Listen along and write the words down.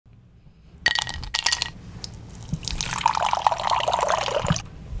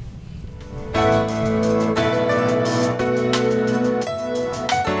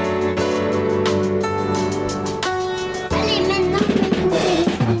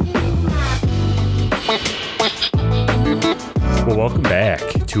welcome back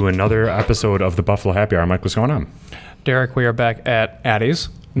to another episode of the Buffalo Happy Hour. Mike, what's going on? Derek, we are back at Addie's,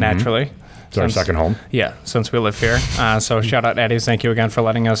 naturally. It's our second home. Yeah, since we live here. So shout out Addie's. Thank you again for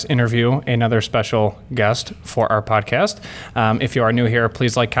letting us interview another special guest for our podcast. If you are new here,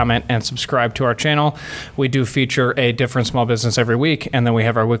 please like, comment, and subscribe to our channel. We do feature a different small business every week, and then we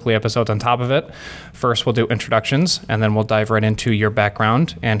have our weekly episodes on top of it. First, we'll do introductions, and then we'll dive right into your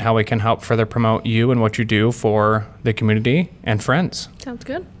background and how we can help further promote you and what you do for the community and friends. Sounds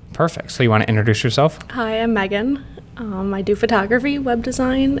good. Perfect. So you want to introduce yourself? Hi, I'm Megan. I do photography, web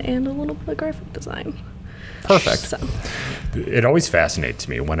design, and a little bit of graphic design. Perfect. So. It always fascinates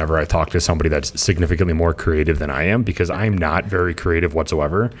me whenever I talk to somebody that's significantly more creative than I am, because I'm not very creative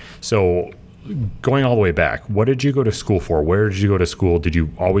whatsoever. So going all the way back, what did you go to school for? Where did you go to school? Did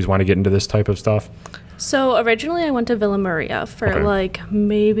you always want to get into this type of stuff? So originally I went to Villa Maria for like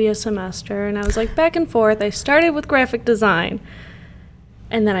maybe a semester, and I was like back and forth. I started with graphic design.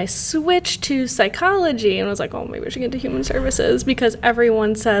 And then I switched to psychology and was like, oh, maybe I should get into human services, because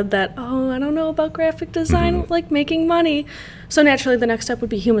everyone said that, oh, I don't know about graphic design, like making money. So naturally the next step would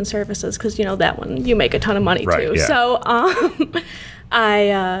be human services, because, you know, that one you make a ton of money too. Yeah. So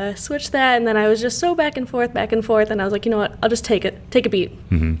I switched that, and then I was just so back and forth, and I was like, you know what, I'll just take a beat.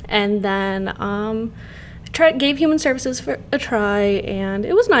 And then gave human services a try, and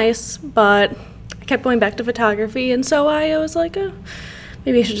it was nice, but I kept going back to photography, and so I was like,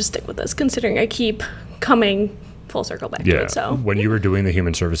 maybe I should just stick with this, considering I keep coming full circle back to it. So when you were doing the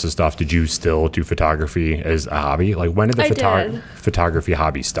human services stuff, did you still do photography as a hobby? Like, when did the photography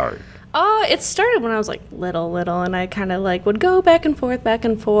hobby start? It started when I was like little, and I kind of like would go back and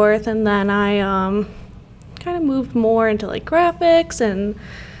forth, and then I kind of moved more into like graphics and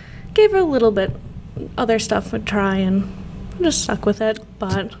gave it a little bit other stuff a try, and just stuck with it.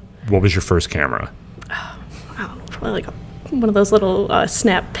 But what was your first camera? I don't know, probably like one of those little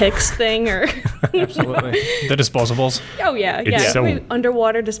snap pics thing, or absolutely the disposables. Oh yeah,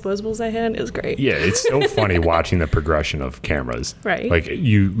 underwater disposables I had. It was great. Yeah, it's so funny watching the progression of cameras. Right. Like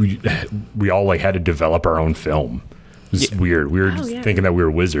we all like had to develop our own film. It's weird. We were thinking that we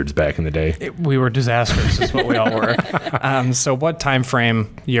were wizards back in the day. We were disasters, is what we all were. So what time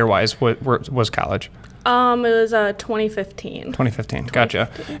frame year-wise was college? It was 2015. 2015. Gotcha.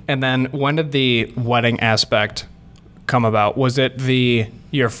 And then when did the wedding aspect come about? Was it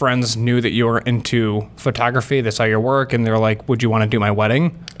your friends knew that you were into photography, they saw your work, and they're like, would you want to do my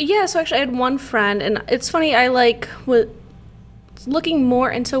wedding? Yeah, so actually I had one friend, and it's funny, I like was looking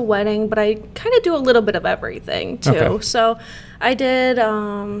more into wedding, but I kind of do a little bit of everything too. Okay. So I did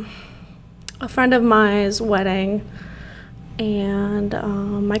a friend of mine's wedding, and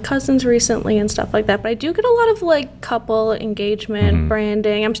my cousins recently and stuff like that, but I do get a lot of like couple engagement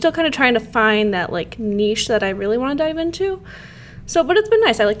branding. I'm still kind of trying to find that like niche that I really want to dive into. So, but it's been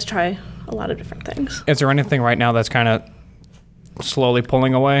nice. I like to try a lot of different things. Is there anything right now that's kind of slowly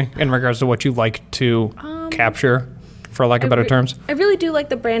pulling away in regards to what you like to capture, for lack of better terms? I really do like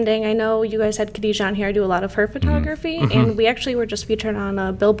the branding. I know you guys had Khadijah on here. I do a lot of her photography, and we actually were just featured on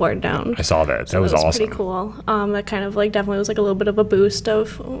a billboard down. I saw that. That was awesome. Pretty cool. That kind of like definitely was like a little bit of a boost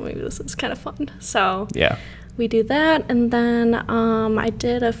of, oh, maybe this is kind of fun. So yeah, we do that, and then I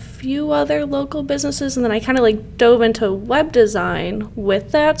did a few other local businesses, and then I kind of like dove into web design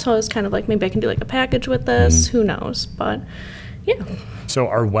with that. So I was kind of like, maybe I can do like a package with this. Who knows? But yeah. So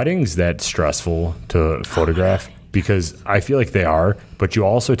are weddings that stressful to photograph? Because I feel like they are, but you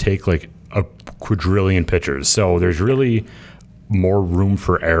also take like a quadrillion pictures. So there's really more room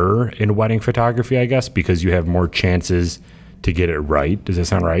for error in wedding photography, I guess, because you have more chances to get it right. Does that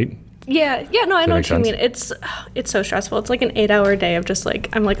sound right? Yeah, no, I know what you mean. It's so stressful. It's like an 8-hour day of just like,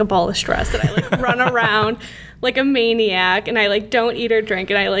 I'm like a ball of stress, and I like run around like a maniac, and I like don't eat or drink,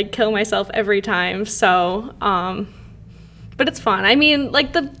 and I like kill myself every time. So, but it's fun. I mean,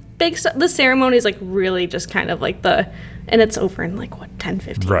 like the ceremony is like really just kind of like and it's over in like what,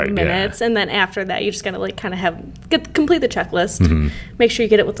 10-15 minutes, and then after that you just gotta like kind of complete the checklist, make sure you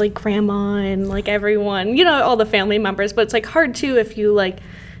get it with like grandma and like everyone, you know, all the family members. But it's like hard too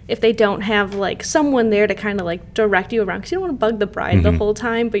if they don't have like someone there to kind of like direct you around, because you don't want to bug the bride the whole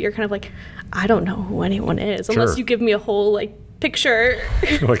time, but you're kind of like, I don't know who anyone is unless you give me a whole like picture,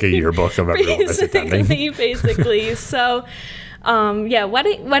 like a yearbook of everyone that's attending. Basically. So yeah,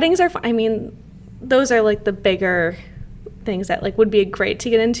 weddings are fun. I mean, those are like the bigger things that like would be great to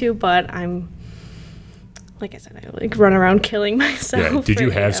get into, but I'm, like I said, I like run around killing myself. Yeah. Did you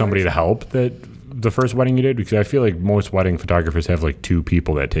have somebody to help the first wedding you did? Because I feel like most wedding photographers have like 2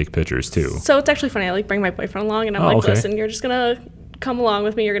 people that take pictures too. So it's actually funny. I like bring my boyfriend along, and I'm listen, you're just gonna come along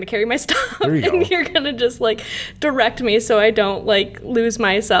with me. You're going to carry my stuff. There you go. And you're going to just, like, direct me so I don't, like, lose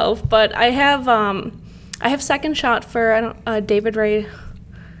myself. But I have second shot for David Ray.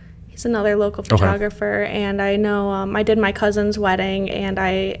 He's another local photographer, and I know I did my cousin's wedding, and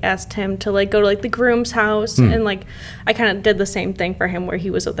I asked him to, like, go to, like, the groom's house, and, like, I kind of did the same thing for him where he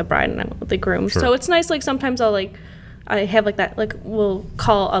was with the bride and I went with the groom. Sure. So it's nice, like, sometimes I have, like, that, like, we'll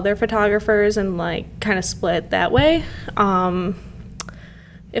call other photographers and, like, kind of split that way.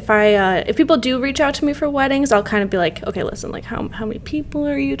 If people do reach out to me for weddings, I'll kind of be like, okay, listen, like, how many people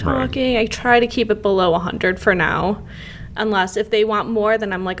are you talking? Right. I try to keep it below 100 for now. Unless if they want more,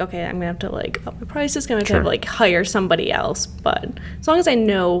 then I'm like, okay, I'm going to have to, like, up the prices, going to have to, like, hire somebody else. But as long as I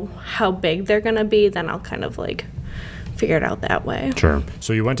know how big they're going to be, then I'll kind of, like, figure it out that way. Sure.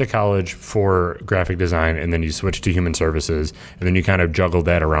 So you went to college for graphic design, and then you switched to human services, and then you kind of juggled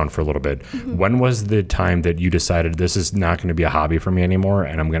that around for a little bit. Mm-hmm. When was the time that you decided this is not going to be a hobby for me anymore,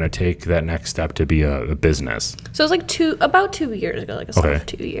 and I'm going to take that next step to be a business? So it was, like, about 2 years ago, like a soft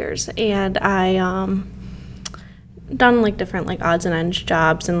 2 years. And I done, like, different, like, odds and ends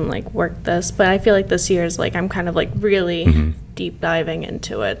jobs and, like, worked this, but I feel like this year is, like, I'm kind of, like, really deep diving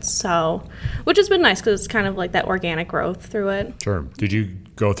into it, so, which has been nice because it's kind of like that organic growth through it. Sure. Did you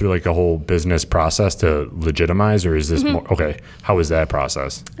go through, like, a whole business process to legitimize, or is this more, okay, how was that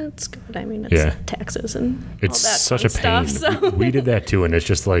process? It's good. I mean, it's taxes and it's all that such a pain. Stuff, so. We did that too, and it's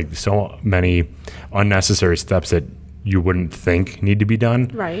just, like, so many unnecessary steps that you wouldn't think need to be done.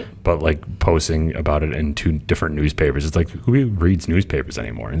 Right. But, like, posting about it in 2 different newspapers, it's like, who reads newspapers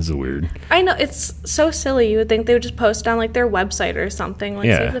anymore? This is weird. I know, it's so silly. You would think they would just post on, like, their website or something. Like,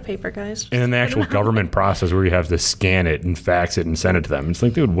 save the paper, guys. And then the actual government process where you have to scan it and fax it and send it to them. It's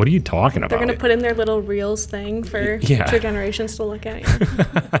like, dude, what are you talking about? They're going to put in their little Reels thing for future generations to look at.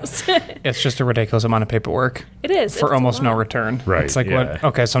 It's just a ridiculous amount of paperwork. It is. For almost no return. Right. It's like, what?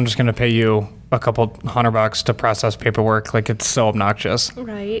 Okay, so I'm just going to pay you a couple $100 to process paperwork. Like, it's so obnoxious.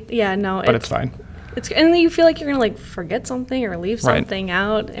 Right. Yeah, no. But it's fine. And then you feel like you're going to, like, forget something or leave something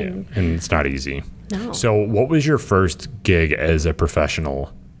out. And it's not easy. No. So what was your first gig as a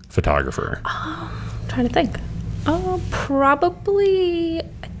professional photographer? I'm trying to think. Probably,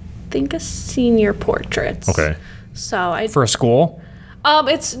 I think, a senior portraits. Okay. So for a school?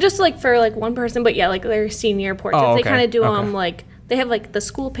 It's just, like, for, like, one person. But, yeah, like, they're senior portraits. Oh, okay. They kind of do them, like... They have, like, the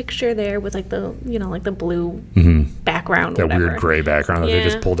school picture there with, like, the, you know, like, the blue background. That whatever. Weird gray background that they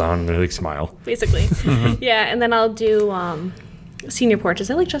just pull down and they, like, smile. Basically. Yeah, and then I'll do senior portraits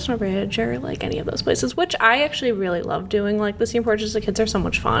at, like, Chestnut Ridge or, like, any of those places, which I actually really love doing. Like, the senior portraits, the kids are so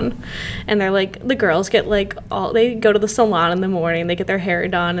much fun. And they're, like, the girls get, like, they go to the salon in the morning, they get their hair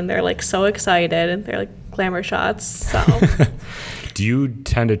done, and they're, like, so excited, and they're, like, glamour shots, so... Do you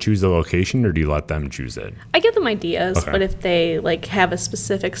tend to choose the location, or do you let them choose it? I give them ideas, but if they, like, have a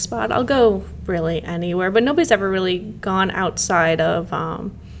specific spot, I'll go really anywhere. But nobody's ever really gone outside of,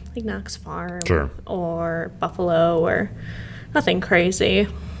 like, Knox Farm or Buffalo or nothing crazy.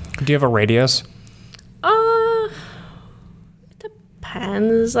 Do you have a radius? It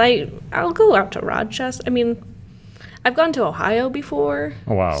depends. I'll go out to Rochester. I mean, I've gone to Ohio before.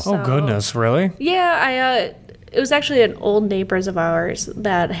 Oh, wow. So, oh, goodness. Really? Yeah, it was actually an old neighbors of ours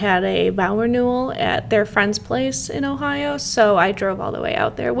that had a vow renewal at their friend's place in Ohio, so I drove all the way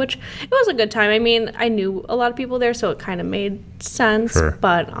out there, which it was a good time. I mean, I knew a lot of people there, so it kind of made sense,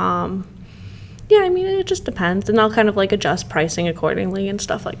 but yeah, I mean, it just depends, and I'll kind of, like, adjust pricing accordingly and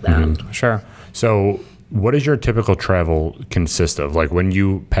stuff like that. Sure. So what does your typical travel consist of? Like, when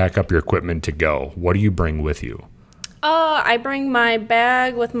you pack up your equipment to go, what do you bring with you? I bring my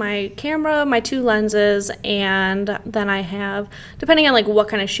bag with my camera, my 2 lenses, and then I have, depending on, like, what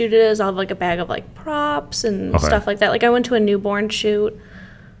kind of shoot it is, I'll have, like, a bag of, like, props and stuff like that. Like, I went to a newborn shoot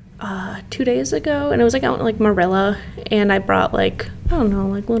 2 days ago, and it was, like, out in, like, Marilla, and I brought, like, I don't know,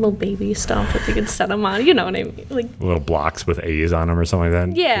 like, little baby stuff that you could set them on, you know what I mean? Like, little blocks with A's on them or something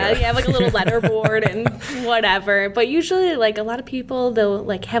like that? Yeah, like a little letterboard and whatever. But usually, like, a lot of people, they'll,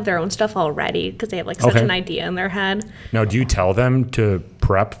 like, have their own stuff already because they have, like, such an idea in their head. Now, do you tell them to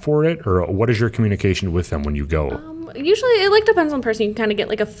prep for it, or what is your communication with them when you go? Usually, it, like, depends on the person. You can kind of get,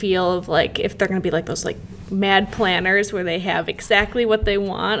 like, a feel of, like, if they're going to be, like, those, like, mad planners where they have exactly what they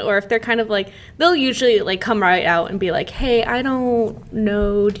want, or if they're kind of, like, they'll usually, like, come right out and be like, hey, I don't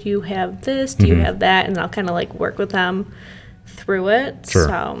know, do you have this, do you have that, and I'll kind of, like, work with them through it. Sure.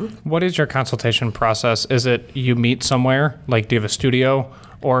 So, what is your consultation process? Is it you meet somewhere, like, do you have a studio,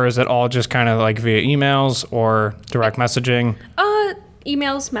 or is it all just kind of, like, via emails or direct messaging?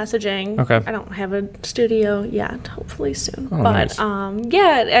 emails, messaging. Okay. I don't have a studio yet, hopefully soon. Oh, but nice.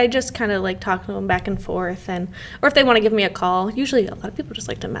 yeah, I just kind of like talk to them back and forth, or if they want to give me a call. Usually, a lot of people just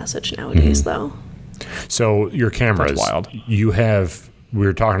like to message nowadays, though. So your cameras, That's wild. You have. We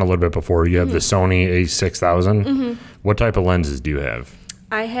were talking a little bit before. You have the Sony A6000. What type of lenses do you have?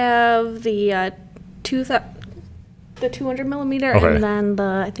 I have the 200 millimeter, Okay. and then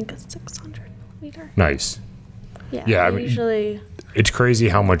I think it's 600 millimeter. Nice. Yeah, I mean, usually. it's crazy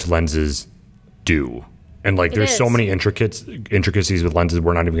how much lenses do. And like, there's so is. many intricacies with lenses.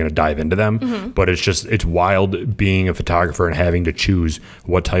 We're not even going to dive into them, but it's wild being a photographer and having to choose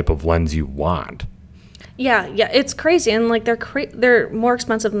what type of lens you want. Yeah, it's crazy, and like they're more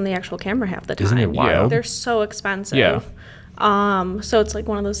expensive than the actual camera half the time. Isn't it wild? They're so expensive. Yeah. So it's like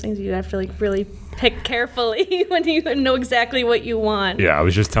one of those things you have to like really pick carefully when you know exactly what you want. Yeah, I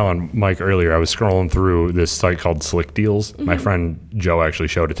was just telling Mike earlier, I was scrolling through this site called Slick Deals. My friend Joe actually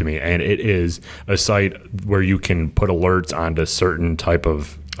showed it to me, and it is a site where you can put alerts onto certain type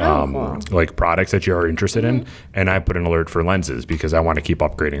of cool. like products that you are interested in. And I put an alert for lenses because I want to keep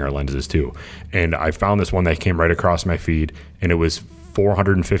upgrading our lenses too. And I found this one that came right across my feed, and it was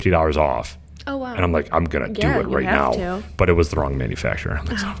 $450 off. Oh wow. And I'm like, I'm going to do Yeah, it you right have now. to. But it was the wrong manufacturer. I'm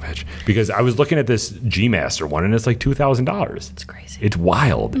like, son of a bitch. Because I was looking at this G Master one, and it's like $2,000. It's crazy. It's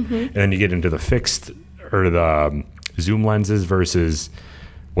wild. And then you get into the fixed or the zoom lenses versus,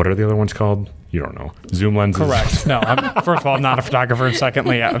 what are the other ones called? You don't know. Zoom lenses. Correct. No, first of all, I'm not a photographer. And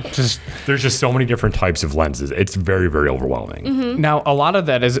secondly, There's just so many different types of lenses. It's very, very overwhelming. now a lot of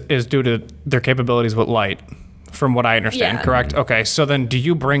that is due to their capabilities with light, from what I understand. Yeah. Correct. Okay. So then, do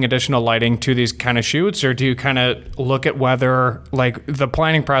you bring additional lighting to these kind of shoots, or do you kind of look at whether, like, the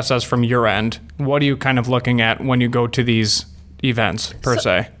planning process from your end? What are you kind of looking at when you go to these events per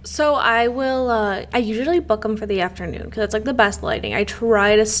se? So I will. I usually book them for the afternoon because it's like the best lighting. I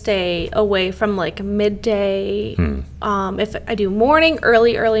try to stay away from like midday. If I do morning,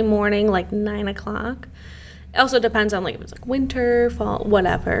 early morning, like 9 o'clock. It also depends on like if it's like winter, fall,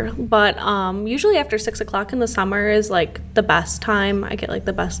 whatever. But usually after 6 o'clock in the summer is like the best time. I get like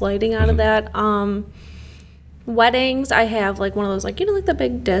the best lighting out of that. Weddings, I have like one of those like like the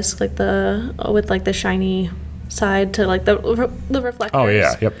big disc, like with like the shiny side to like the reflectors. Oh,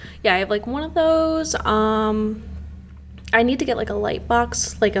 yeah. Yep. Yeah, I have like one of those. I need to get like a light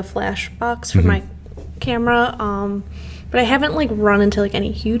box, like a flash box for my camera. But I haven't like run into like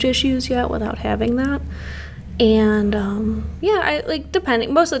any huge issues yet without having that. And yeah, I like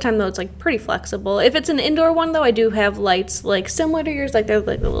depending. Most of the time though, it's like pretty flexible. If it's an indoor one though, I do have lights like similar to yours, like they're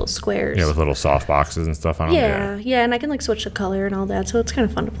like the little squares. Yeah, with little soft boxes and stuff on them. Yeah, and I can like switch the color and all that, so it's kind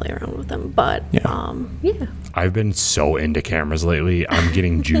of fun to play around with them. But yeah. I've been so into cameras lately. I'm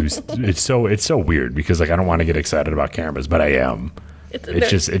getting juiced. It's so weird because like I don't want to get excited about cameras, but I am.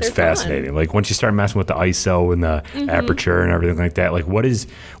 It's fascinating. Like once you start messing with the ISO and the aperture and everything like that, like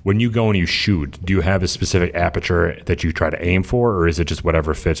when you go and you shoot, do you have a specific aperture that you try to aim for, or is it just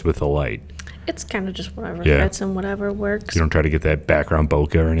whatever fits with the light? It's kind of just whatever fits and whatever works. You don't try to get that background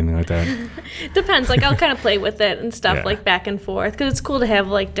bokeh or anything like that? Depends. Like I'll kind of play with it and stuff like back and forth because it's cool to have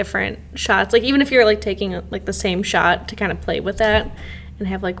like different shots. Like even if you're like taking like the same shot to kind of play with that and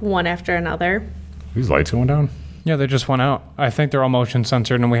have like one after another. These lights going down? Yeah, they just went out. I think they're all motion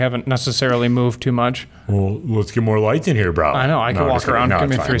censored, and we haven't necessarily moved too much. Well, let's get more lights in here, bro. I know. I can walk around. Give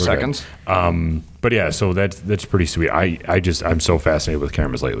me 3 seconds. But yeah, so that's pretty sweet. I'm so fascinated with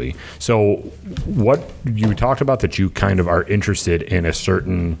cameras lately. So what you talked about that you kind of are interested in a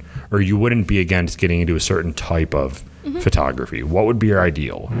certain, or you wouldn't be against getting into a certain type of photography. What would be your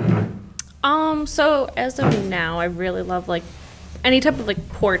ideal? So as of now, I really love like any type of like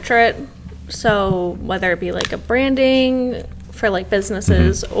portrait. So whether it be like a branding for like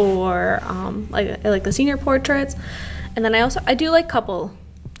businesses or like I like the senior portraits, and then I do like couple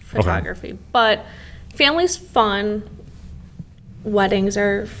photography, but family's fun. Weddings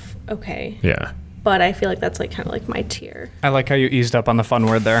are okay. Yeah. But I feel like that's like kind of like my tier. I like how you eased up on the fun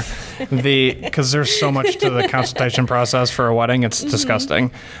word there, because there's so much to the consultation process for a wedding. It's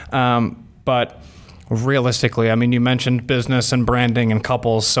disgusting, but. Realistically, I mean, you mentioned business and branding and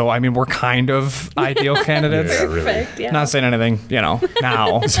couples, so I mean, we're kind of ideal candidates. Yeah, really. Perfect, yeah. Not saying anything, now, but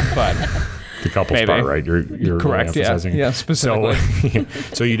the couples maybe. part, right? You're Correct. Really emphasizing. Yeah, specifically.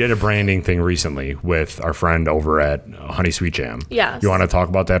 So you did a branding thing recently with our friend over at Honey Sweet Jam. Yes. You want to talk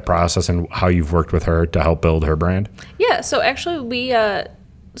about that process and how you've worked with her to help build her brand? Yeah. So actually,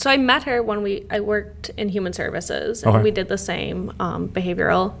 so I met her when I worked in human services, and we did the same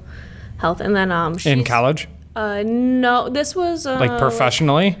behavioral health, and then in college. No, this was like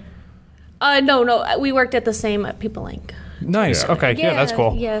professionally. No, we worked at the same at People Inc. Nice. Yeah. Okay. Yeah, that's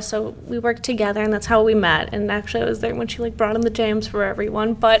cool. Yeah, so we worked together, and that's how we met. And actually, I was there when she like brought in the jams for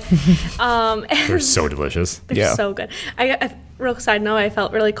everyone. But They're so delicious. they're so good. I real side note, I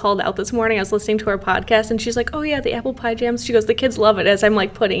felt really called out this morning. I was listening to her podcast, and she's like, "Oh yeah, the apple pie jams." She goes, "The kids love it." As I'm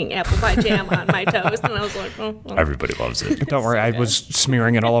like putting apple pie jam on my toast, and I was like, "Oh." Everybody loves it. Don't worry, I was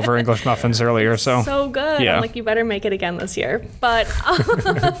smearing it all over English muffins earlier. So good. Yeah. I'm like, you better make it again this year. But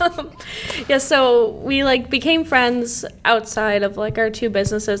yeah, so we like became friends outside of like our two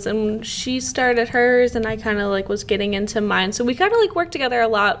businesses, and she started hers, and I kind of like was getting into mine. So we kind of like worked together a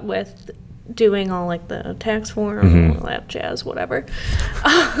lot with doing all like the tax form, all that jazz, whatever,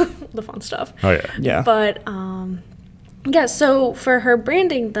 the fun stuff. Oh yeah. yeah. But yeah, so for her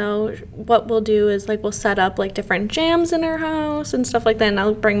branding though, what we'll do is like we'll set up like different jams in her house and stuff like that, and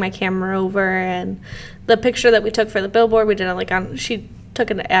I'll bring my camera over, and the picture that we took for the billboard, we did it like on, she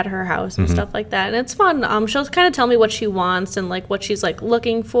took it at her house and stuff like that, and it's fun. She'll kind of tell me what she wants and like what she's like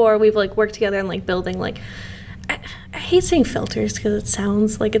looking for. We've like worked together and like building like, I hate saying filters because it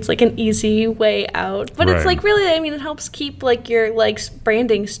sounds like it's like an easy way out, but it's like really, I mean, it helps keep like your like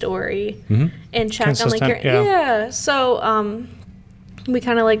branding story in check on like your So we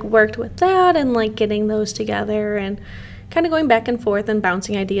kind of like worked with that and like getting those together and kind of going back and forth and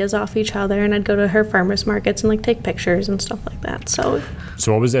bouncing ideas off each other. And I'd go to her farmers markets and like take pictures and stuff like that. So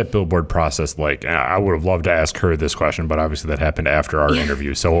what was that billboard process like? I would have loved to ask her this question, but obviously that happened after our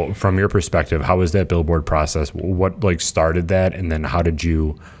interview. So from your perspective, how was that billboard process? What like started that, and then how did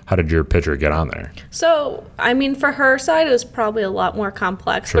your picture get on there? So I mean, for her side, it was probably a lot more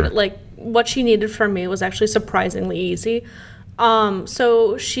complex, but like what she needed from me was actually surprisingly easy.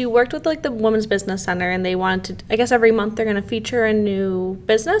 So she worked with like the Women's Business Center, and they wanted to, I guess every month they're going to feature a new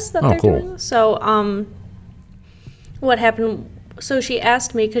business that they're doing. So, what happened, so she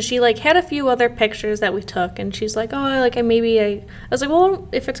asked me, cause she like had a few other pictures that we took, and she's like, oh, like I was like, well,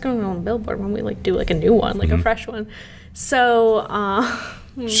 if it's going on a billboard, why don't we like do like a new one, like a fresh one? So,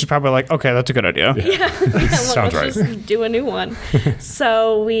 she's probably like, okay, that's a good idea. Sounds right. Let's just do a new one.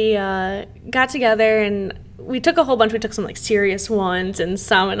 So we got together and we took a whole bunch. We took some like serious ones and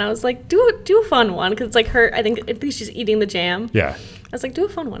some, and I was like, do a fun one, because it's like her. I think she's eating the jam. Yeah. I was like, do a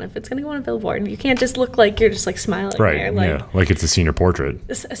fun one if it's gonna go on a billboard. You can't just look like you're just like smiling there. Like, like it's a senior portrait.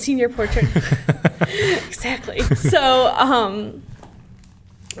 A senior portrait. Exactly. So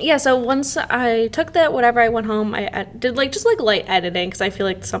yeah, so once I took that, whatever, I went home, I did like just like light editing, because I feel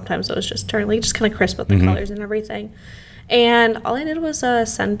like sometimes those just turn like just kind of crisp with the colors and everything. And all I did was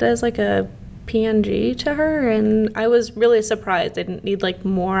send it as like a PNG to her, and I was really surprised I didn't need like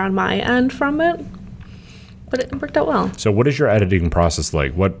more on my end from it, but it worked out well. So what is your editing process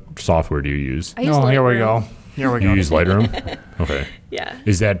like? What software do you use? I use Lightroom. Here we go. You use Lightroom? Okay. Yeah.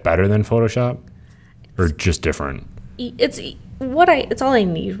 Is that better than Photoshop, or just different? It's all I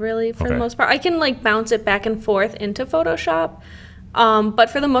need really for the most part. I can like bounce it back and forth into Photoshop. But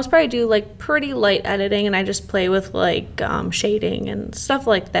for the most part, I do like pretty light editing, and I just play with like shading and stuff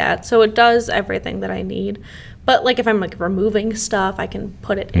like that. So it does everything that I need. But like if I'm like removing stuff, I can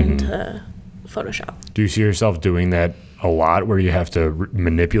put it into Photoshop. Do you see yourself doing that a lot, where you have to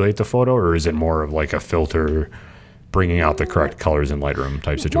manipulate the photo, or is it more of like a filter, bringing out the correct colors in Lightroom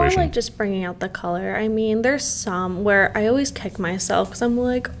type situation? More like just bringing out the color. I mean, there's some where I always kick myself because I'm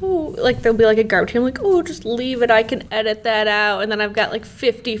like, oh, like there'll be like a garbage can. I'm like, oh, just leave it. I can edit that out. And then I've got like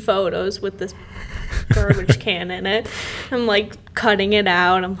 50 photos with this garbage can in it. I'm like cutting it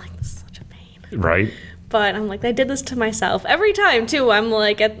out. I'm like, this is such a pain. Right. But I'm like, I did this to myself every time too. I'm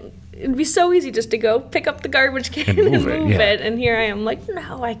like, it'd be so easy just to go pick up the garbage can and move it. And here I am like,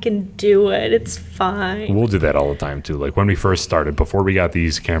 no, I can do it. It's fine. We'll do that all the time too. Like when we first started, before we got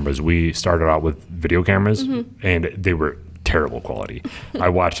these cameras, we started out with video cameras and they were terrible quality. I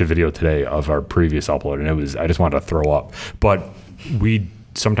watched a video today of our previous upload, and I just wanted to throw up. But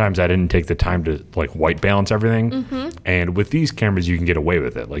sometimes I didn't take the time to like white balance everything. And with these cameras, you can get away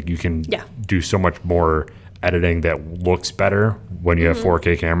with it. Like you can do so much more editing that looks better when you have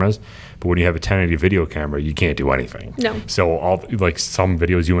 4K cameras, but when you have a 1080 video camera, you can't do anything. No. So all like some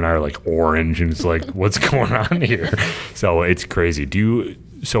videos, you and I are like orange, and it's like, what's going on here? So it's crazy.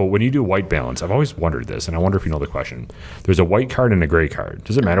 So when you do white balance, I've always wondered this, and I wonder if you know the question. There's a white card and a gray card.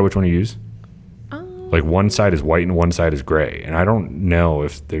 Does it matter which one you use? Like one side is white and one side is gray, and I don't know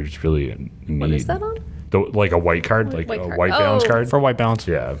if there's really a need. What is that on? Like a white card, like a white balance card? For white balance?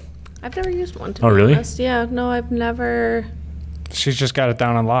 Yeah. I've never used one, to be really? honest. Yeah, no, I've never. She's just got it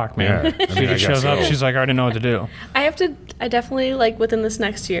down on lock, man. Yeah. She just shows up. She's like, I already know what to do. I definitely, like, within this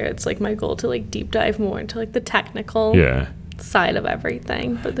next year, it's, like, my goal to, like, deep dive more into, like, the technical side of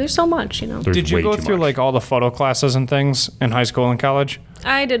everything. But there's so much, you know. There's Did you way go too through much. like all the photo classes and things in high school and college?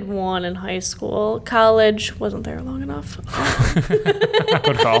 I did one in high school. College wasn't there long enough.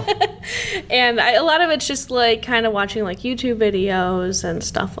 Good call. And a lot of it's just like kind of watching like YouTube videos and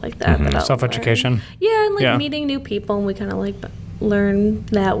stuff like that. that I'll Self-education. learn. Yeah, and like Yeah. meeting new people, and we kind of like learn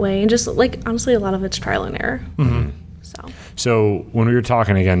that way. And just like honestly, a lot of it's trial and error. So when we were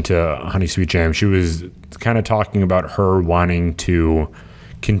talking again to Honey Sweet Jam, she was kind of talking about her wanting to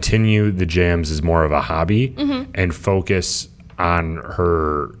continue the jams as more of a hobby and focus on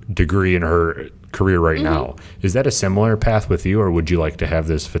her degree and her career right now. Is that a similar path with you, or would you like to have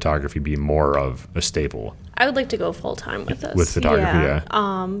this photography be more of a staple? I would like to go full time with this. With photography, yeah.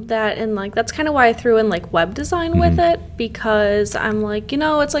 That and like that's kind of why I threw in like web design with it, because I'm like, you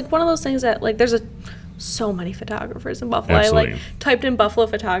know, it's like one of those things that like there's so many photographers in Buffalo. Absolutely. I like typed in Buffalo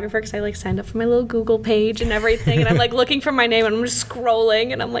photographer because I like signed up for my little Google page and everything, and I'm like looking for my name and I'm just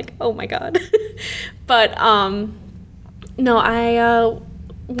scrolling and I'm like, oh my god. But no, I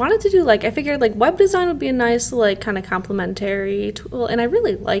wanted to do like, I figured like web design would be a nice like kind of complementary tool, and I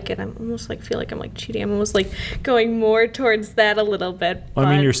really like it. I'm almost like feel like I'm like cheating. I'm almost like going more towards that a little bit. Well,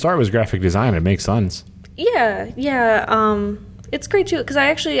 I mean, your start was graphic design. It makes sense. Yeah. It's great too because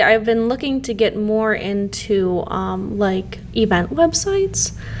I've been looking to get more into like event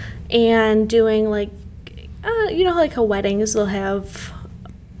websites and doing like you know, like how weddings will have.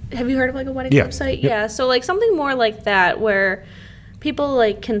 Have you heard of like a wedding website? Yep. Yeah. So like something more like that where people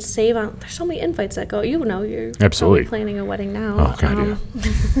like can save on. There's so many invites that go. You know, you're Absolutely probably planning a wedding now. Oh god,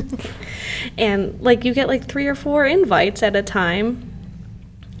 yeah. And like you get like 3 or 4 invites at a time.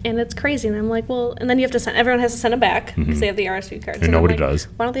 And it's crazy. And I'm like, well, and then you have to send, everyone has to send them back because they have the RSVP cards. And nobody does.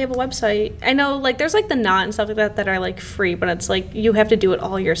 Why don't they have a website? I know, like, there's like the Knot and stuff like that that are like free, but it's like you have to do it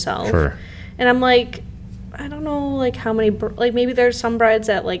all yourself. Sure. And I'm like, I don't know, like how many, like maybe there's some brides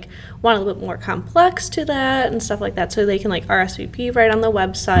that like want a little bit more complex to that and stuff like that. So they can like RSVP right on the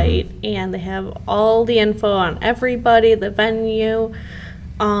website and they have all the info on everybody, the venue,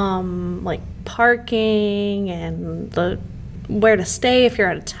 like parking and the where to stay if you're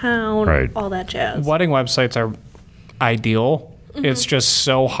out of town, Right. all that jazz. Wedding websites are ideal. It's just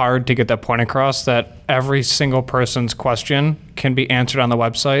so hard to get that point across that every single person's question can be answered on the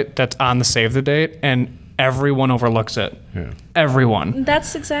website that's on the save the date, and everyone overlooks it. Yeah. Everyone.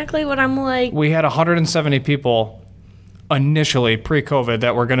 That's exactly what I'm like. We had 170 people initially pre-COVID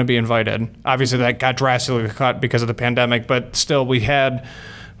that were going to be invited. Obviously that got drastically cut because of the pandemic, but still we had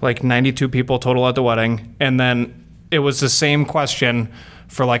like 92 people total at the wedding, and then it was the same question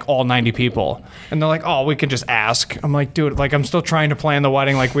for like all 90 people. And they're like, oh, we can just ask. I'm like, dude, like I'm still trying to plan the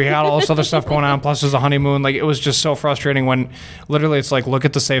wedding. Like we had all this other stuff going on. Plus there's a honeymoon. Like it was just so frustrating when literally it's like, look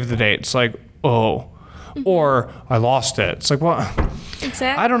at the save the date. It's like, oh, or I lost it. It's like, well,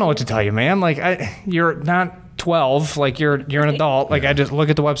 Exactly. I don't know what to tell you, man. Like you're not 12, like you're an adult. Like I just look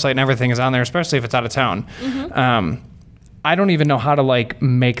at the website and everything is on there, especially if it's out of town. I don't even know how to like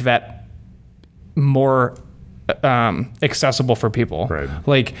make that more accessible for people. Right.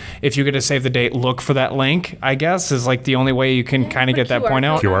 Like if you get to save the date, look for that link, I guess is like the only way you can kind of get that QR point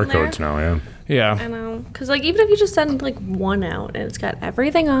out. code. QR On there. codes now, yeah. Yeah. I know, because like even if you just send like one out and it's got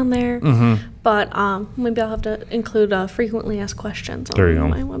everything on there, but maybe I'll have to include frequently asked questions There you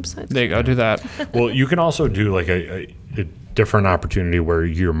on go. my website. There you go. Do that. Well, you can also do like a different opportunity where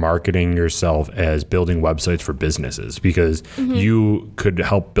you're marketing yourself as building websites for businesses, because you could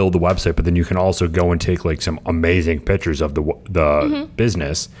help build the website, but then you can also go and take like some amazing pictures of the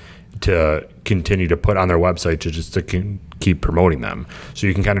business to continue to put on their website to keep promoting them. So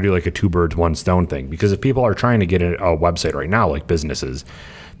you can kind of do like a 2 birds, 1 stone thing, because if people are trying to get a website right now, like businesses,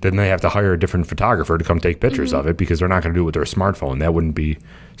 then they have to hire a different photographer to come take pictures of it, because they're not going to do it with their smartphone. That wouldn't be,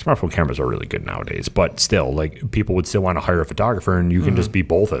 smartphone cameras are really good nowadays, but still, like people would still want to hire a photographer, and you can just be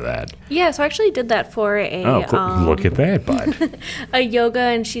both of that. Yeah, so I actually did that for a Oh, cool. Look at that, bud. a yoga,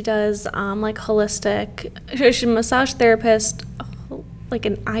 and she does like holistic. She's a massage therapist, like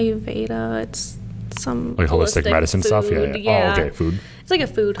an Ayurveda. It's some Like holistic medicine stuff? food, Yeah. Oh, okay, food. It's like a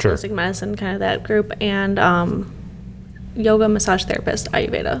food Sure. holistic medicine kind of that group, and yoga, massage therapist,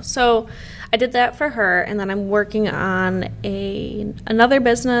 Ayurveda. So I did that for her, and then I'm working on another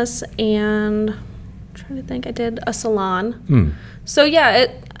business, and I'm trying to think, I did a salon. So yeah,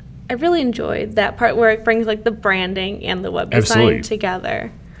 I really enjoyed that part where it brings like the branding and the web design Absolutely.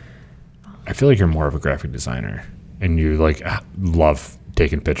 together. I feel like you're more of a graphic designer, and you like love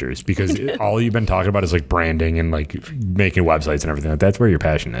taking pictures, because all you've been talking about is like branding and like making websites and everything. That's where your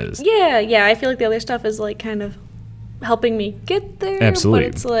passion is. Yeah, I feel like the other stuff is like kind of helping me get there. Absolutely.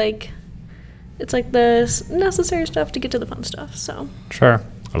 But it's like, it's like the necessary stuff to get to the fun stuff. So Sure.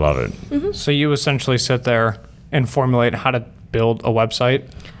 I love it. So you essentially sit there and formulate how to build a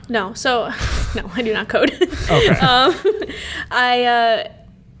website? No. So no, I do not code. Okay. I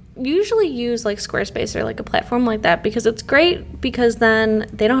usually use like Squarespace or like a platform like that because it's great because then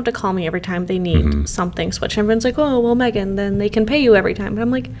they don't have to call me every time they need something switched. Everyone's like, oh, well, Megan, then they can pay you every time. But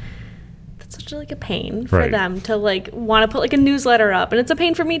I'm like, that's such like a pain for them to like want to put like a newsletter up. And it's a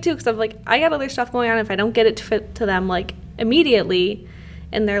pain for me too because I'm like, I got other stuff going on. If I don't get it to fit to them like immediately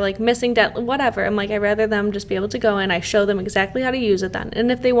and they're like missing whatever, I'm like, I'd rather them just be able to go in. I show them exactly how to use it then. And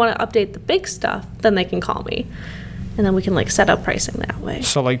if they want to update the big stuff, then they can call me. And then we can like set up pricing that way.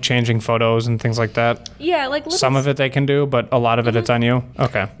 So like changing photos and things like that? Yeah, like some of it they can do, but a lot of it it's on you?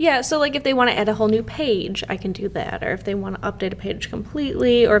 Okay. Yeah, so like if they want to add a whole new page, I can do that. Or if they want to update a page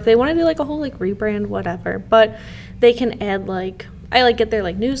completely, or if they want to do like a whole like rebrand, whatever. But they can add like, I like get their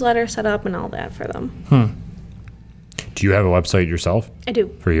like newsletter set up and all that for them. Do you have a website yourself? I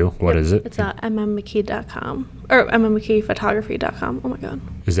do. For you? What is it? It's mmckee.com or mmckeephotography.com. Oh my God.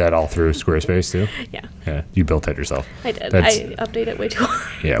 Is that all through Squarespace too? Yeah. Yeah. You built that yourself. I did. I update it way too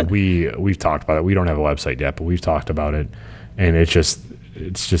hard. Yeah. We've talked about it. We don't have a website yet, but we've talked about it. And it's just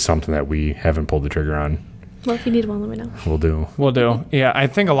something that we haven't pulled the trigger on. Well, if you need one, let me know. We'll do. Yeah. I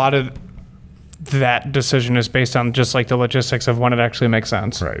think a lot of that decision is based on just like the logistics of when it actually makes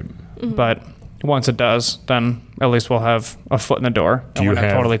sense. Right. But once it does, then at least we'll have a foot in the door. And we're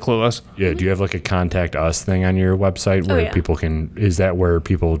not totally clueless. Yeah. Do you have like a contact us thing on your website where people can, is that where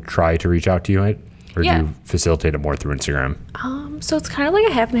people try to reach out to you? Or do you facilitate it more through Instagram? So it's kind of like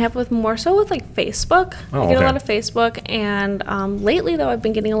a half and half with more so with like Facebook. I get a lot of Facebook. And lately though, I've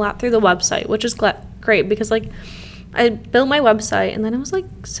been getting a lot through the website, which is great because like I built my website and then it was like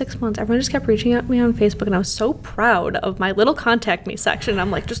 6 months. Everyone just kept reaching out to me on Facebook and I was so proud of my little contact me section. I'm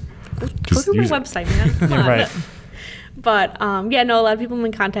like, just go through my website, man. Come on. Right. But a lot of people have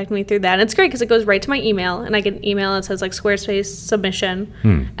been contacting me through that. And it's great because it goes right to my email and I get an email that says like Squarespace submission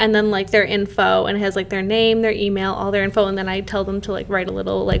and then like their info and it has like their name, their email, all their info. And then I tell them to like write a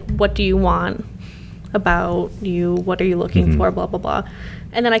little like, what do you want about you? What are you looking for? Blah, blah, blah.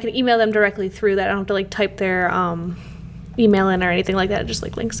 And then I can email them directly through that. I don't have to like type their email in or anything like that. It just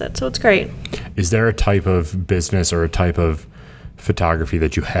like links it. So it's great. Is there a type of business or a type of photography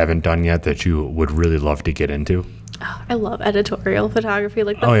that you haven't done yet that you would really love to get into? Oh, I love editorial photography,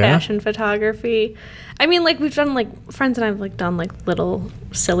 like the fashion photography. I mean, like we've done like friends and I've like done like little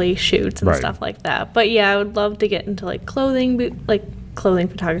silly shoots and stuff like that. But yeah, I would love to get into like clothing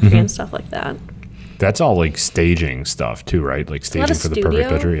photography and stuff like that. That's all like staging stuff too, right? Like staging for the perfect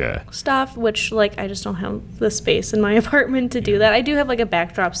picture, yeah. Stuff, which like I just don't have the space in my apartment to do that. I do have like a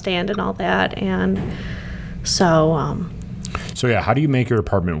backdrop stand and all that, and so. So yeah, how do you make your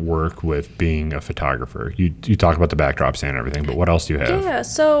apartment work with being a photographer? You talk about the backdrop stand and everything, but what else do you have? Yeah,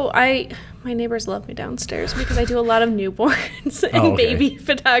 so my neighbors love me downstairs because I do a lot of newborns and baby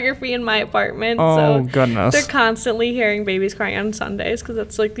photography in my apartment. Oh, goodness. They're constantly hearing babies crying on Sundays because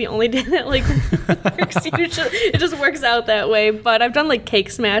that's like the only day that like works. Usually, it just works out that way. But I've done like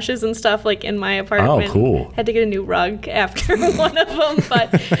cake smashes and stuff like in my apartment. Oh, cool. Had to get a new rug after one of them. But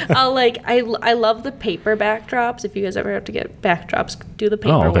I love the paper backdrops. If you guys ever have to get backdrops, do the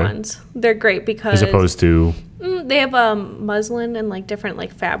paper ones. They're great because... As opposed to... They have muslin and like different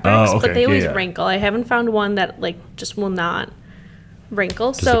like fabrics, but they always wrinkle. I haven't found one that like just will not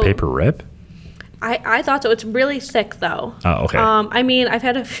wrinkle. Does the paper rip? I thought so. It's really thick though. Oh, okay. I mean, I've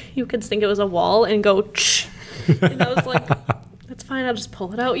had a few kids think it was a wall and go, and I was like, that's fine. I'll just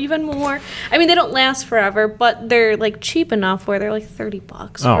pull it out even more. I mean, they don't last forever, but they're like cheap enough where they're like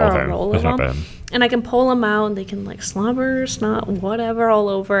 $30 for a roll of them. Not bad. And I can pull them out and they can like slobber, snot, whatever all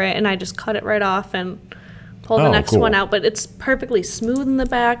over it, and I just cut it right off and pull the next one out, but it's perfectly smooth in the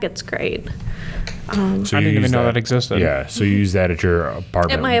back. It's great. So I didn't even know that existed. Yeah, so you use that at your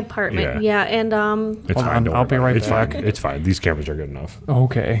apartment? At my apartment, yeah. And it's fine. I'll be right back. It's fine. These cameras are good enough.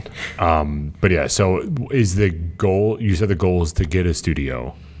 Okay. But yeah, so is the goal? You said the goal is to get a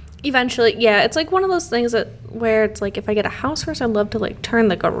studio. Eventually, yeah. It's like one of those things where it's like if I get a house first, I'd love to like turn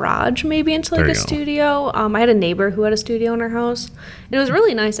the garage maybe into like a studio. I had a neighbor who had a studio in her house, and it was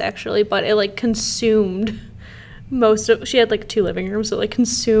really nice actually, but it like consumed she had like 2 living rooms, so like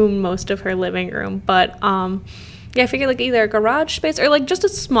consumed most of her living room. But yeah, I figured like either a garage space or like just a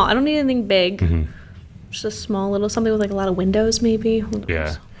small, I don't need anything big, just a small little something with like a lot of windows maybe.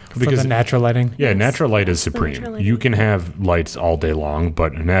 Yeah. Because the natural lighting. Yeah, natural light is supreme. You can have lights all day long,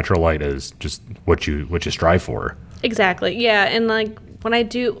 but natural light is just what you strive for. Exactly. Yeah, and like when I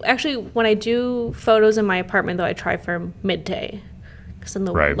do photos in my apartment though, I try for midday. because then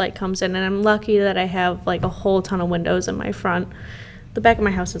the light comes in. And I'm lucky that I have like a whole ton of windows in my front. The back of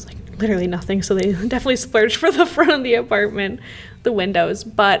my house is like literally nothing, so they definitely splurged for the front of the apartment, the windows.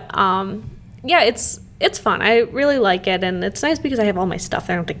 But yeah, it's fun. I really like it, and it's nice because I have all my stuff.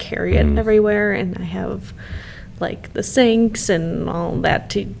 I don't have to carry it everywhere, and I have like the sinks and all that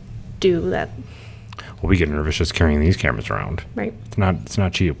to do that. Well, we get nervous just carrying these cameras around. Right. It's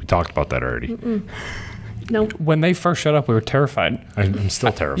not cheap. We talked about that already. Nope. When they first showed up, we were terrified. I'm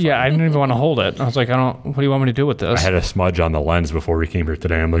still terrified. Yeah, I didn't even want to hold it. I was like, what do you want me to do with this? I had a smudge on the lens before we came here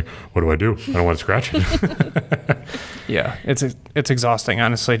today. I'm like, what do? I don't want to scratch it. Yeah, it's exhausting,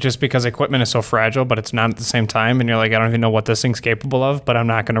 honestly, just because equipment is so fragile, but it's not at the same time. And you're like, I don't even know what this thing's capable of, but I'm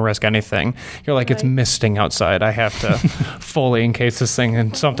not going to risk anything. You're like, it's misting outside. I have to fully encase this thing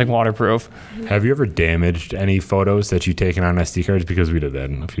in something waterproof. Have you ever damaged any photos that you've taken on SD cards? Because we did that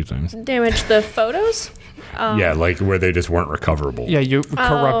a few times. Damaged the photos? Yeah, like where they just weren't recoverable. Yeah, you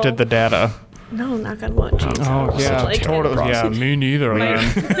corrupted the data. No, knock on wood. Oh, yeah, like totally. Yeah, me neither,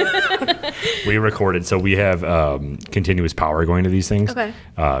 man. We recorded, so we have continuous power going to these things. Okay.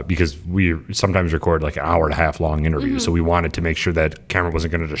 Because we sometimes record like an hour and a half long interviews, so we wanted to make sure that camera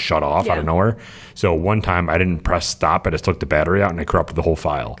wasn't going to just shut off out of nowhere. So one time I didn't press stop, I just took the battery out and I corrupted the whole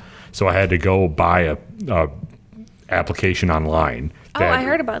file. So I had to go buy a application online. I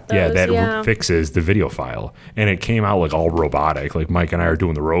heard about those. Yeah, that fixes the video file. And it came out like all robotic. Like Mike and I are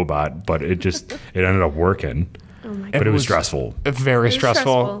doing the robot, but it ended up working. Oh my God. But it was stressful. Very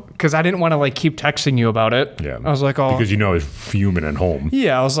stressful. Because I didn't want to like keep texting you about it. Yeah. I was like, because you know I was fuming at home.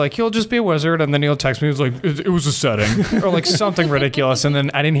 Yeah, I was like, he'll just be a wizard. And then he'll text me. He was like, it was a setting. Or like something ridiculous. And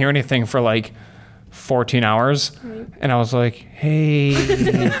then I didn't hear anything for like 14 hours. Right. And I was like, hey.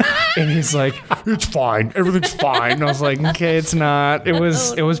 And he's like, it's fine. Everything's fine. And I was like, okay, it's not. It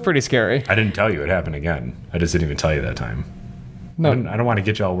was pretty scary. I didn't tell you it happened again. I just didn't even tell you that time. No, I don't want to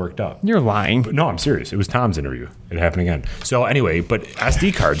get you all worked up. You're lying. But no, I'm serious. It was Tom's interview. It happened again. So anyway, but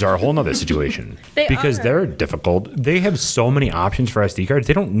SD cards are a whole nother situation. They're difficult. They have so many options for SD cards.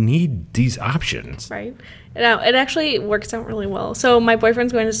 They don't need these options. Right. No, it actually works out really well. So my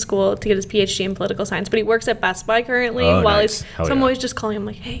boyfriend's going to school to get his PhD in political science, but he works at Best Buy currently. Nice. So I'm always just calling him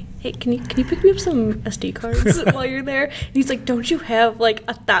like, hey, can you pick me up some SD cards while you're there? And he's like, don't you have like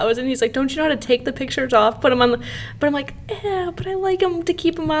 1,000? He's like, don't you know how to take the pictures off, put them on the? But I'm like, yeah, but I like them to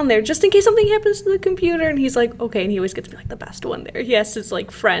keep them on there just in case something happens to the computer. And he's like, okay. And he always gets me like the best one there. He has his like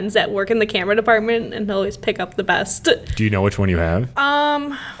friends that work in the camera department, and he'll always pick up the best. Do you know which one you have?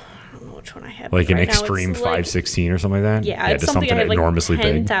 Which one I have? Like an Extreme 516 or something like that? Yeah, it's something I have like enormously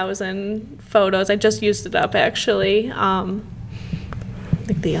 10,000 photos. I just used it up actually, like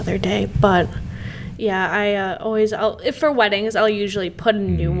the other day. But yeah, if for weddings, I'll usually put a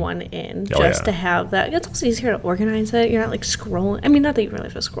new one in to have that. It's also easier to organize it. You're not like scrolling. I mean, not that you really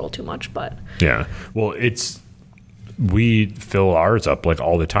have to scroll too much, but yeah. Well, we fill ours up like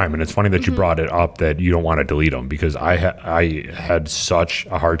all the time, and it's funny that you brought it up that you don't want to delete them, because I had such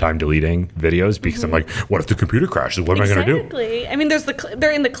a hard time deleting videos because I'm like, what if the computer crashes? What am I going to do? Exactly. I mean,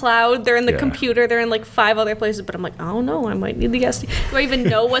 they're in the cloud, they're in the computer, they're in like 5 other places, but I'm like, oh no, I might need the SD. Do I even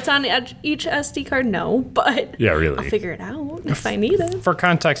know what's on each SD card? No, but yeah, really, I'll figure it out if I need it. For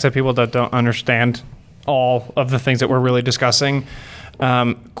context of people that don't understand all of the things that we're really discussing,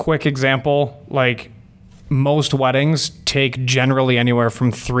 quick example, like most weddings take generally anywhere from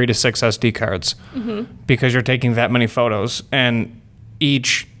 3 to 6 SD cards because you're taking that many photos. And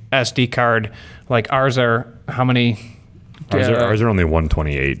each SD card, like ours are how many? Ours are only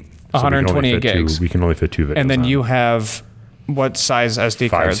 128. 128 gigs. We can only fit 2 videos. And then you have what size SD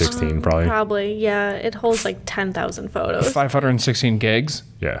cards? 516 probably. Probably, yeah. It holds like 10,000 photos. 516 gigs?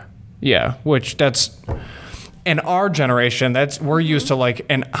 Yeah. Yeah, which that's, in our generation, we're used to like,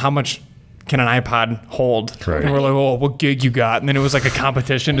 and how much can an iPod hold? Right. And we're like, oh, what gig you got? And then it was like a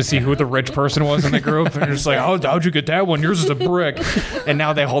competition to see who the rich person was in the group. And you're just like, how'd you get that one? Yours is a brick. And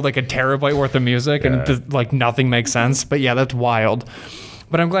now they hold like a terabyte worth of music, and like nothing makes sense. But yeah, that's wild.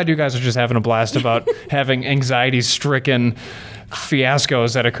 But I'm glad you guys are just having a blast about having anxiety-stricken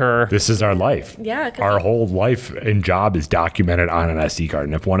fiascos that occur. This is our life. Yeah. Our whole life and job is documented on an SD card.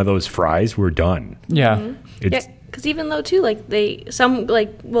 And if one of those fries, we're done. Yeah. Because even though too, like some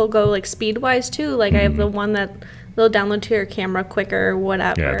will go like speed-wise too. Like I have the one that they'll download to your camera quicker,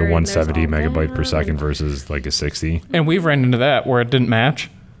 whatever. Yeah, the 170 megabyte per second versus like a 60. And we've ran into that where it didn't match.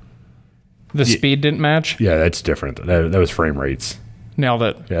 The speed didn't match. Yeah, that's different. That was frame rates. Nailed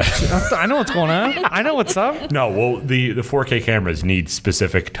it. Yeah. I know what's going on. I know what's up. No, well, the 4K cameras need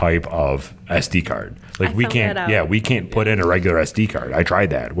specific type of SD card. Like we can't put in a regular SD card. I tried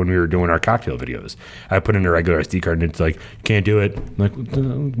that when we were doing our cocktail videos. I put in a regular SD card and it's like, can't do it. I'm like,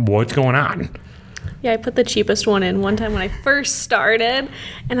 what's going on? Yeah, I put the cheapest one in one time when I first started,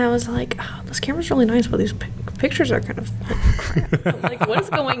 and I was like, oh, this camera's really nice, but these pictures are kind of crap. I'm like, what is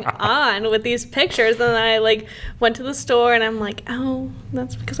going on with these pictures? And then I like went to the store, and I'm like, oh,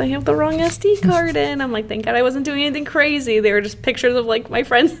 that's because I have the wrong SD card in. I'm like, thank God I wasn't doing anything crazy. They were just pictures of like my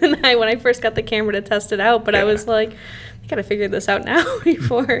friends and I when I first got the camera to test it out, but I was like, gotta figure this out now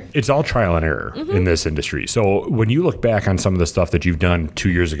before. It's all trial and error in this industry. So when you look back on some of the stuff that you've done 2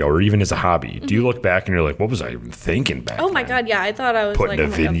 years ago, or even as a hobby, do you look back and you're like, what was I even thinking back then? My God, yeah. I thought I was putting a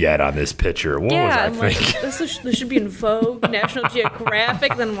vignette on this picture. What was I thinking? Like, this should be in Vogue, National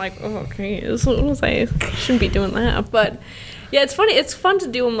Geographic. Then I'm like, oh, okay, I shouldn't be doing that. But yeah, it's funny. It's fun to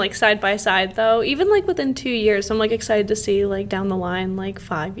do them like side by side, though. Even like within 2 years, I'm like excited to see like down the line, like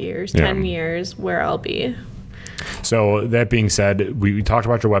 5 years, 10 years, where I'll be. So that being said, we talked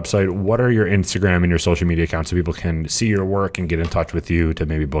about your website. What are your Instagram and your social media accounts so people can see your work and get in touch with you to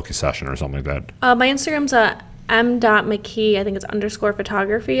maybe book a session or something like that? My Instagram's m.mckee. I think it's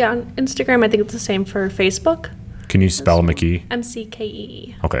 _photography on Instagram. I think it's the same for Facebook. Can you spell McKee?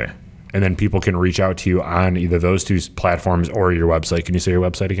 MCKEE. Okay. And then people can reach out to you on either those two platforms or your website. Can you say your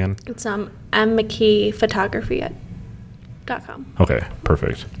website again? It's mmckeephotography.com. Okay,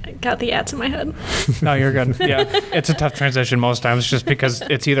 perfect. I got the ads in my head. No, you're good. Yeah, it's a tough transition most times just because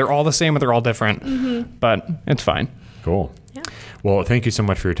it's either all the same or they're all different. But it's fine. Cool. Yeah. Well, thank you so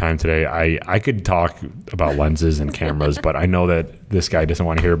much for your time today. I could talk about lenses and cameras, but I know that this guy doesn't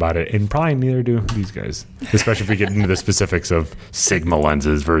want to hear about it, and probably neither do these guys, especially if we get into the specifics of Sigma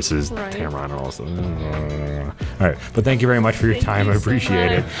lenses versus Tamron also. All right. But thank you very much for your time. I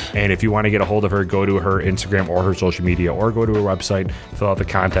appreciate it. And if you want to get a hold of her, go to her Instagram or her social media, or go to her website, fill out the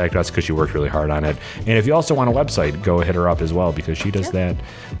contact us because she worked really hard on it. And if you also want a website, go hit her up as well because she does that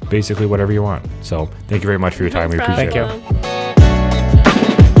basically whatever you want. So thank you very much for your time. We appreciate it. Thank you.